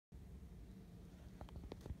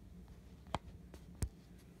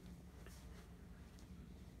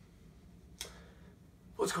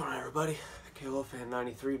What's going on, everybody? KLO Fan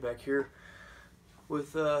 93 back here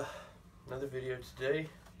with another video today,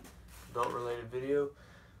 adult related video.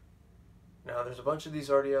 Now there's a bunch of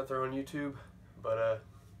these already out there on YouTube, but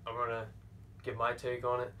I'm gonna give my take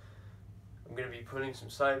on it. I'm gonna be putting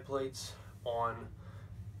some side plates on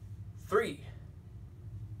 3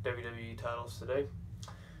 WWE titles today.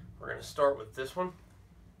 We're gonna start with this one.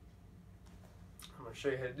 I'm gonna show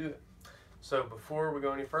you how to do it. So before we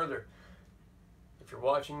go any further, if you're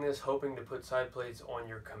watching this hoping to put side plates on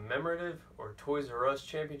your commemorative or Toys R Us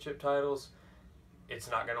championship titles, it's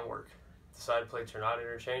not going to work. The side plates are not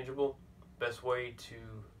interchangeable. Best way to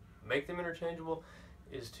make them interchangeable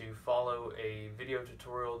is to follow a video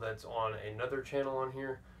tutorial that's on another channel on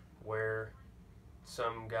here where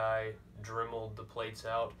some guy dremeled the plates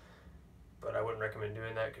out, but I wouldn't recommend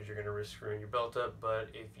doing that because you're going to risk screwing your belt up. But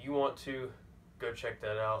if you want to, go check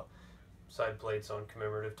that out. Side plates on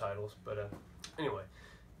commemorative titles. But anyway,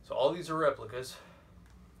 so all these are replicas.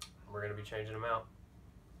 We're going to be changing them out.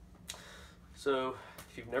 So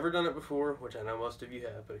if you've never done it before, which I know most of you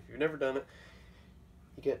have, but if you've never done it,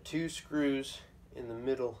 you get 2 screws in the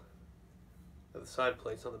middle of the side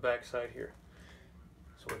plates on the back side here.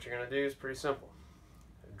 So what you're going to do is pretty simple.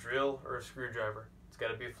 A drill or a screwdriver. It's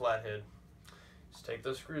got to be a flathead. Just take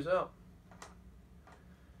those screws out.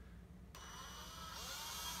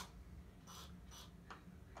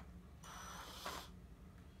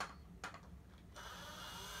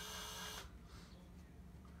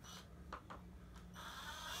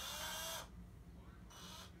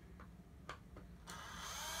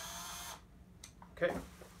 Okay,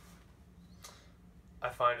 I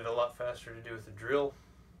find it a lot faster to do with a drill.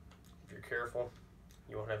 If you're careful,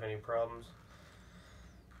 you won't have any problems.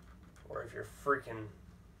 Or if you're freaking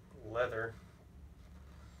leather,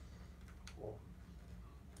 we'll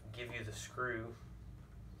give you the screw,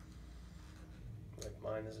 like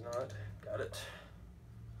mine is not. Got it.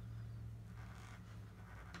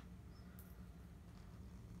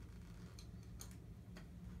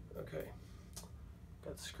 Okay,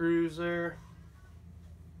 got the screws there.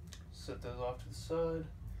 Set those off to the side,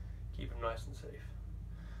 keep them nice and safe.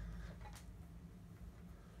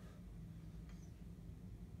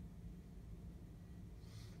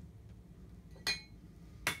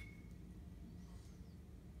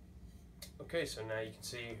 Okay, so now you can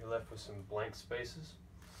see you're left with some blank spaces.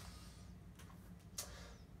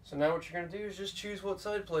 So now what you're going to do is just choose what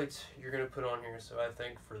side plates you're going to put on here. So I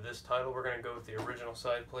think for this title we're going to go with the original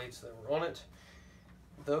side plates that were on it.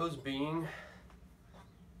 Those being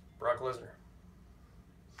Brock Lesnar.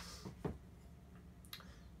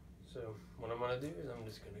 So what I'm going to do is I'm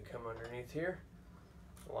just going to come underneath here,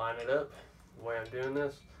 line it up the way I'm doing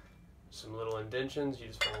this. Some little indentions, you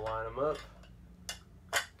just want to line them up,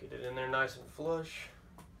 get it in there nice and flush,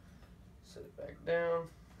 set it back down,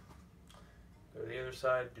 go to the other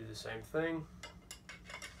side, do the same thing.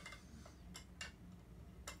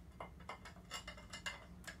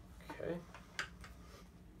 Okay.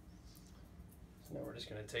 Now we're just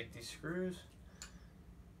going to take these screws,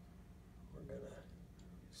 we're going to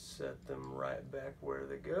set them right back where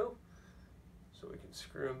they go, so we can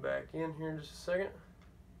screw them back in here in just a second.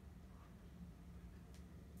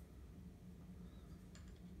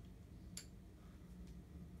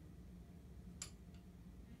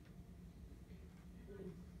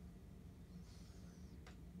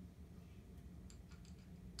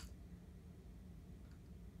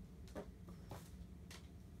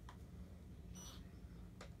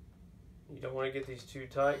 You don't want to get these too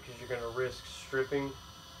tight because you're going to risk stripping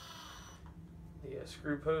the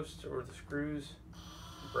screw posts or the screws,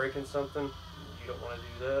 breaking something. You don't want to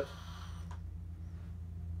do that.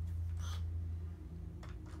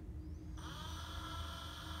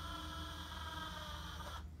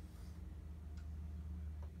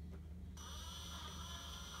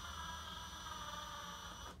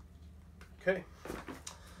 Okay,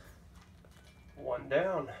 1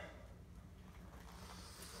 down.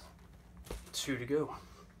 2 to go.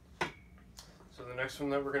 So the next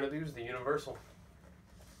one that we're going to do is the universal.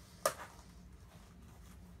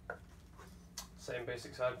 Same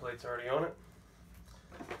basic side plates already on it.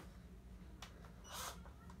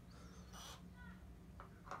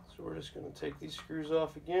 So we're just going to take these screws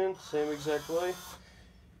off again, same exact way.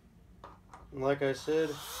 And like I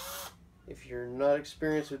said, if you're not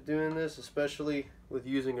experienced with doing this, especially with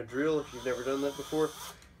using a drill, if you've never done that before,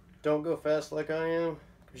 don't go fast like I am,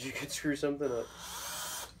 because you could screw something up.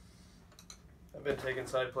 I've been taking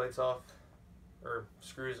side plates off, or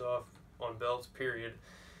screws off on belts, period,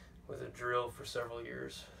 with a drill for several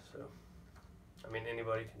years. So, I mean,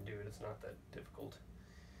 anybody can do it. It's not that difficult.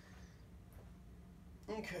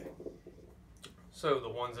 Okay. So the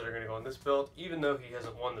ones that are going to go on this belt, even though he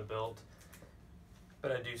hasn't won the belt,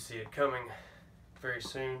 but I do see it coming very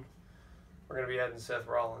soon, we're going to be adding Seth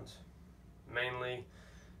Rollins. Mainly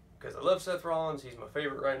because I love Seth Rollins, he's my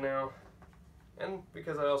favorite right now, and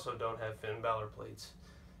because I also don't have Finn Balor plates,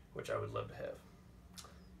 which I would love to have.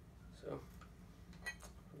 So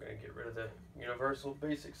we're going to get rid of the Universal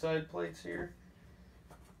basic side plates here.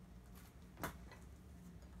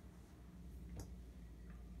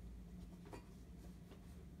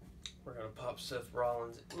 We're going to pop Seth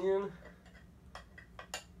Rollins in.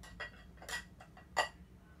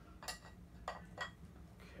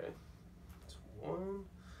 Okay, that's 1,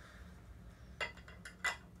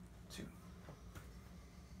 2.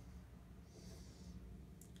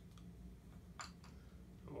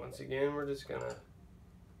 And once again, we're just going to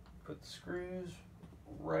put the screws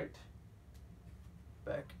right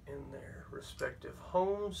back in their respective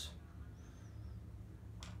homes.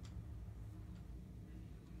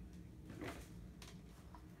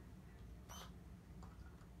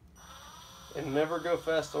 And never go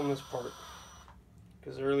fast on this part,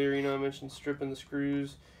 because earlier, I mentioned stripping the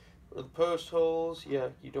screws or the post holes. Yeah,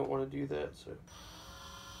 you don't want to do that, so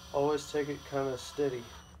always take it kind of steady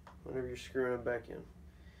whenever you're screwing them back in.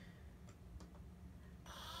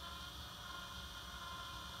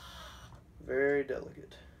 Very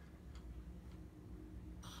delicate.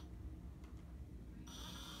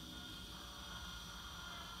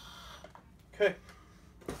 Okay.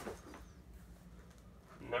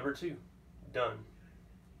 Number 2. Done.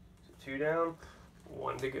 So 2 down,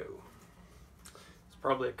 1 to go. It's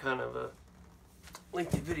probably a kind of a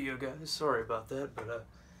lengthy video, guys. Sorry about that, but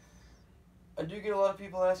I do get a lot of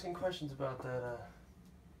people asking questions about that.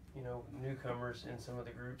 Newcomers in some of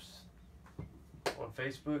the groups on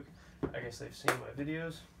Facebook. I guess they've seen my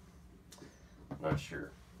videos. Not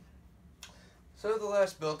sure. So the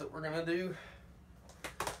last belt that we're gonna do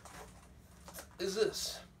is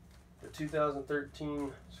this, the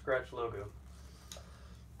 2013 Scratch logo.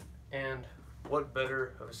 And what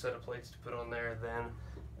better of a set of plates to put on there than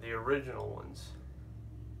the original ones?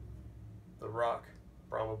 The Rock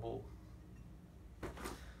Brahma Bull.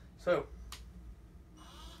 So,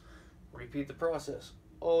 repeat the process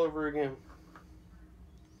all over again.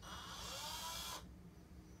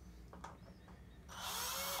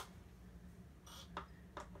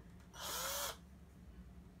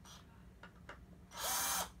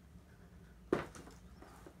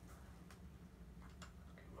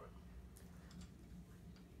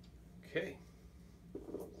 Okay,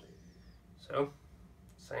 so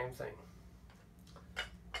same thing.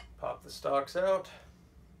 Pop the stocks out.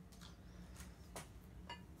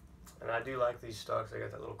 And I do like these stocks. I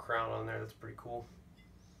got that little crown on there. That's pretty cool.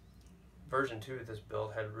 Version 2 of this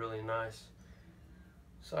belt had really nice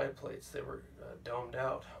side plates. They were domed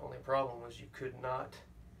out. Only problem was you could not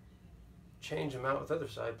change them out with other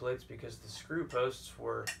side plates because the screw posts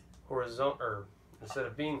were horizontal, or instead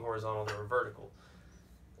of being horizontal, they were vertical.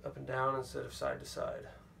 Up and down instead of side to side.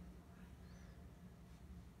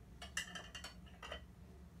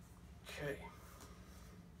 Okay.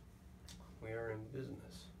 We are in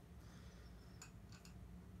business.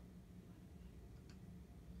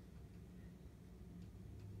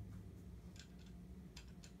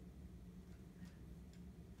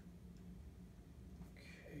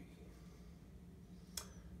 Okay.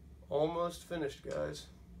 Almost finished, guys.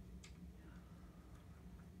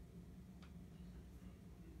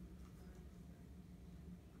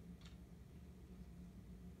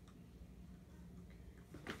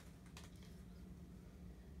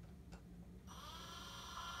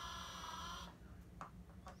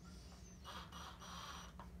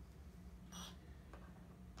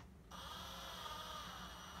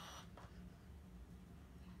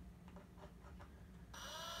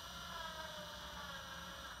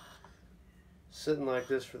 Sitting like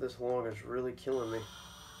this for this long is really killing me.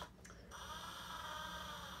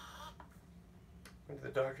 Went to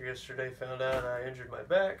the doctor yesterday, found out I injured my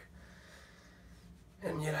back,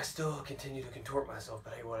 and yet I still continue to contort myself,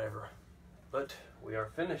 but hey, whatever. But we are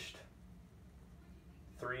finished.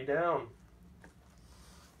 3 down.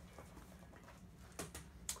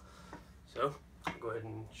 So, I'll go ahead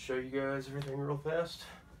and show you guys everything real fast.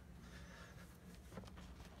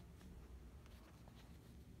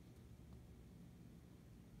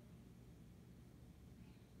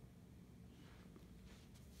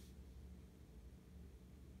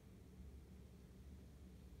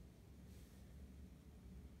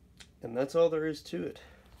 And that's all there is to it.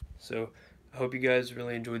 So I hope you guys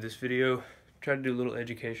really enjoyed this video. Try to do a little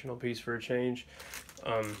educational piece for a change.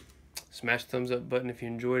 Smash the thumbs up button if you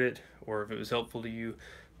enjoyed it, or if it was helpful to you.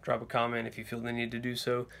 Drop a comment if you feel the need to do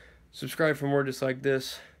so. Subscribe for more just like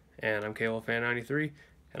this, and I'm KLFan93,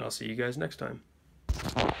 and I'll see you guys next time.